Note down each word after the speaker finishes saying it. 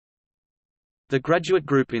The Graduate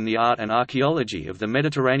Group in the Art and Archaeology of the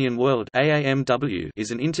Mediterranean World (AAMW)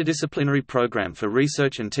 is an interdisciplinary program for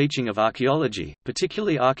research and teaching of archaeology,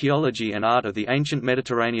 particularly archaeology and art of the ancient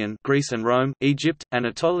Mediterranean, Greece and Rome, Egypt,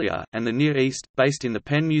 Anatolia, and the Near East, based in the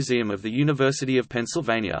Penn Museum of the University of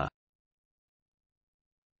Pennsylvania.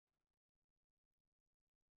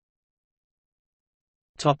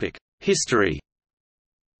 Topic: History.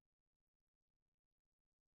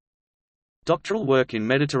 Doctoral work in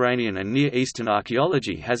Mediterranean and Near Eastern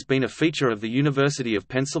archaeology has been a feature of the University of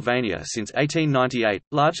Pennsylvania since 1898,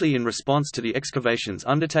 largely in response to the excavations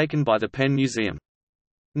undertaken by the Penn Museum.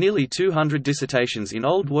 Nearly 200 dissertations in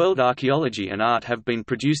Old World archaeology and art have been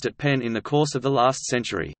produced at Penn in the course of the last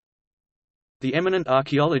century. The eminent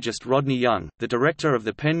archaeologist Rodney Young, the director of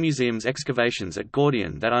the Penn Museum's excavations at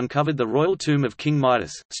Gordion that uncovered the royal tomb of King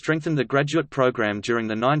Midas, strengthened the graduate program during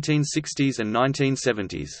the 1960s and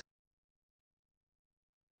 1970s.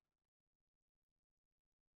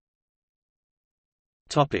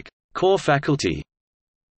 Core faculty.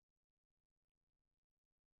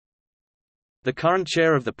 The current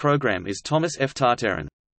chair of the program is Thomas F. Tartarin.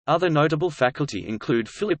 Other notable faculty include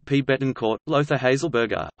Philip P. Betancourt, Lothar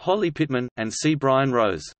Hazelberger, Holly Pittman, and C. Brian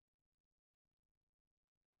Rose.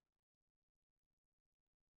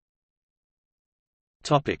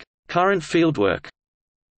 Current fieldwork.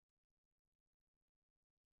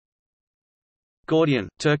 Gordion,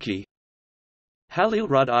 Turkey. Halil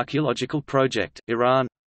Rudd Archaeological Project, Iran.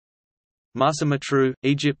 Marsa Matruh,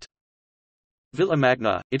 Egypt. Villa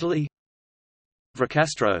Magna, Italy.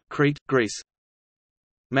 Vracastro, Crete, Greece.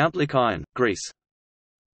 Mount Lycaon, Greece.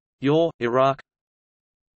 Yor, Iraq.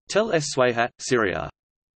 Tel Es Swayhat, Syria.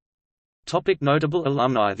 Notable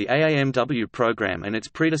alumni. The AAMW program and its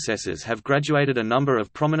predecessors have graduated a number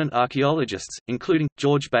of prominent archaeologists, including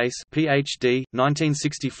George Bass, Ph.D.,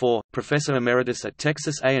 1964, Professor Emeritus at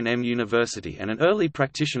Texas A&M University and an early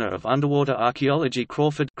practitioner of underwater archaeology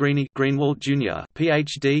Crawford Greenwald Jr.,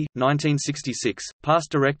 Ph.D., 1966,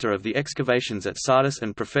 past Director of the Excavations at Sardis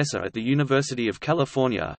and Professor at the University of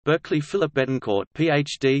California, Berkeley Philip Betancourt,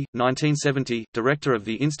 Ph.D., 1970, Director of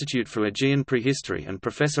the Institute for Aegean Prehistory and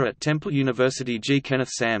Professor at Temple University G. Kenneth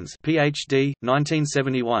Sams, Ph.D.,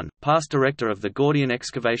 1971, past Director of the Gordion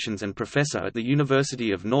Excavations and Professor at the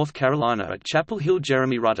University of North Carolina at Chapel Hill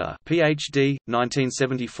Jeremy Rutter, Ph.D.,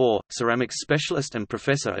 1974, Ceramics Specialist and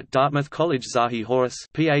Professor at Dartmouth College Zahi Horace,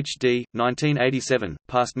 Ph.D., 1987,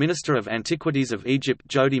 past Minister of Antiquities of Egypt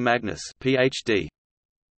Jody Magnus, Ph.D.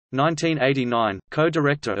 1989,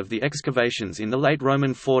 co-director of the excavations in the late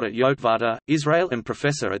Roman fort at Yotvata, Israel and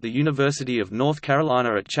professor at the University of North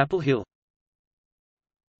Carolina at Chapel Hill.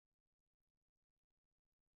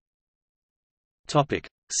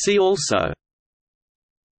 See also: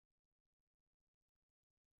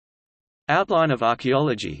 Outline of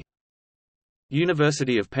archaeology,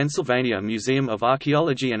 University of Pennsylvania Museum of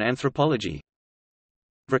Archaeology and Anthropology,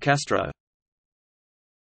 Vracastro.